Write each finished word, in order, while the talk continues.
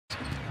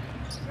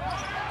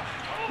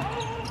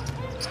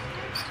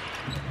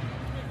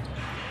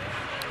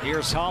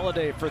Here's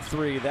Holiday for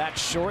three.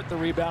 That's short. The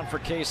rebound for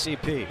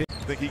KCP.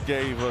 I think he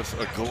gave us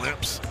a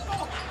glimpse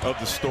of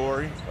the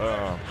story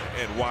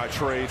and why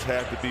trades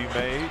had to be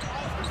made.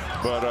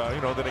 But,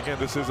 you know, then again,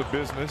 this is a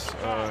business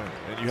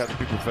and you have to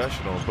be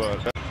professional. But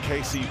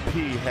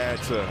KCP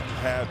had to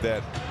have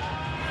that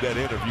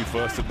interview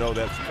for us to know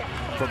that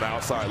from the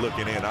outside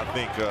looking in. I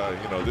think,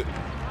 you know,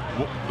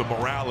 the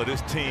morale of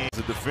this team as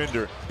a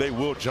defender, they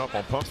will jump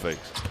on pump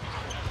fakes.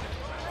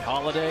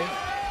 Holiday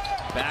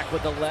back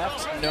with the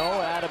left. No,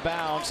 out of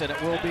bounds, and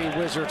it will be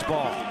Wizards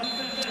ball.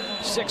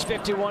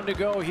 6:51 to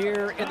go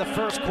here in the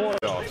first quarter.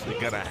 You're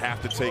going to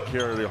have to take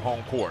care of the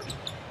home court.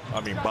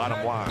 I mean,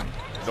 bottom line,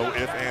 no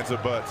ifs, ands, or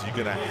buts. You're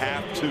going to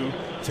have to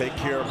take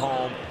care of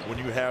home when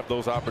you have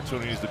those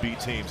opportunities to beat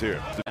teams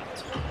here.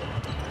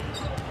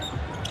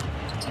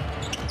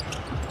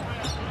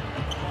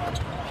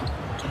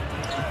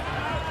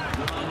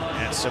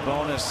 And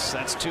Sabonis,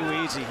 that's too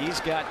easy. He's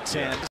got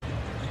 10.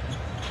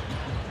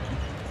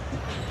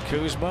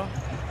 Kuzma.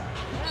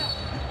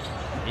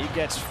 He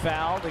gets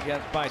fouled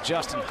again by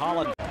Justin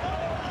Holiday.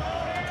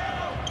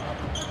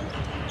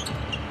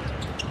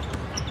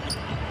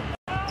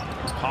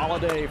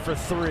 Holiday for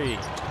three.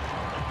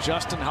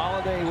 Justin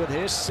Holiday with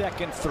his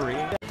second three.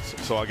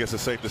 So I guess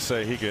it's safe to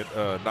say he could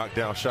knock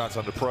down shots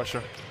under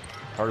pressure.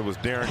 Heard it was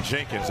Darren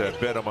Jenkins that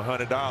bet him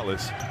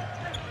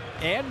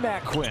 $100. And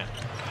Matt Quinn.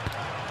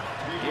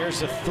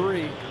 Here's a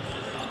three.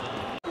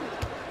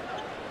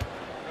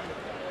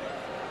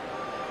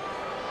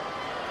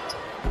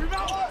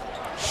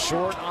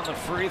 Short on the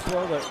free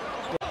throw.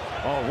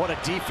 Oh, what a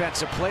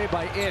defensive play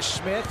by Ish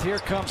Smith. Here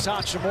comes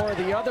Hachimura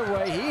the other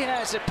way. He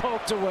has it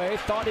poked away.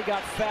 Thought he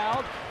got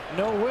fouled.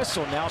 No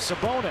whistle. Now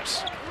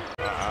Sabonis.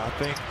 I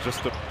think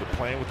just the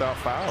playing without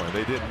fouling.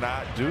 They did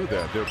not do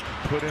that. They're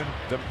putting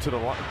them to the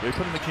line. They're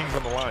putting the Kings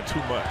on the line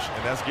too much,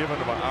 and that's giving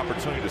them an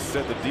opportunity to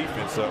set the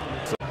defense up.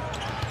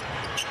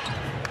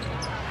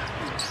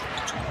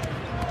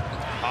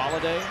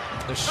 Holiday,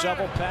 the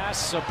shovel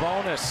pass.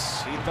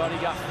 Sabonis. He thought he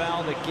got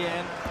fouled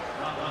again.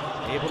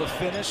 Able to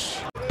finish.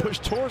 Push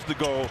towards the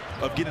goal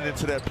of getting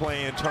into that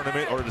play-in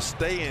tournament or to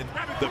stay in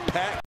the pack.